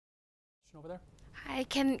Question over there. Hi,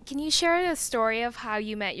 can you share a story of how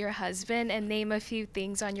you met your husband and name a few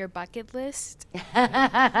things on your bucket list?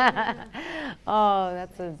 Oh,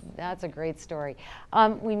 that's a great story.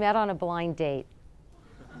 We met on a blind date,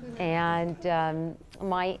 and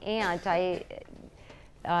my aunt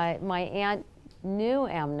knew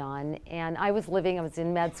Amnon, and I was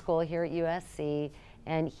in med school here at USC,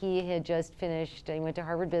 and he had just finished. He went to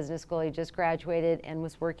Harvard Business School. He just graduated and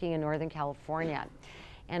was working in Northern California.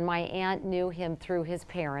 And my aunt knew him through his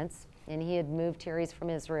parents, and he had moved here. He's from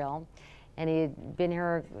Israel, and he had been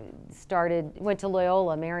here, went to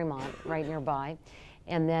Loyola Marymount, right nearby,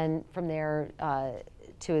 and then from there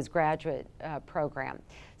to his graduate program.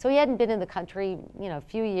 So he hadn't been in the country, a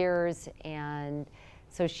few years, and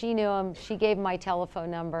so she knew him. She gave him my telephone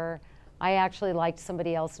number. I actually liked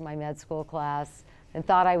somebody else in my med school class and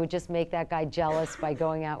thought I would just make that guy jealous by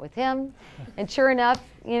going out with him. And sure enough,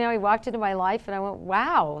 he walked into my life and I went,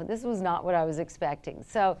 wow, this was not what I was expecting.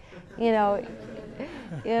 So,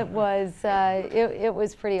 it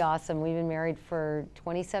was pretty awesome. We've been married for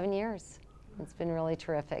 27 years. It's been really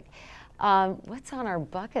terrific. What's on our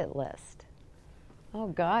bucket list? Oh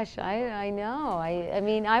gosh, I know. I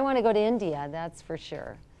mean, I want to go to India, that's for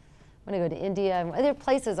sure. I want to go to India. There are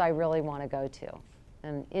places I really want to go to.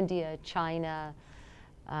 And India, China.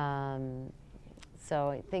 So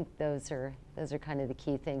I think those are kind of the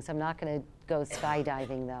key things. I'm not going to go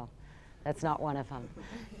skydiving though. That's not one of them.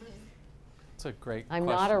 That's a great I'm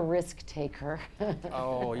question. not a risk taker.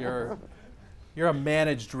 Oh, you're a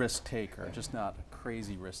managed risk taker, just not a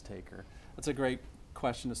crazy risk taker. That's a great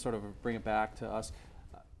question to sort of bring it back to us.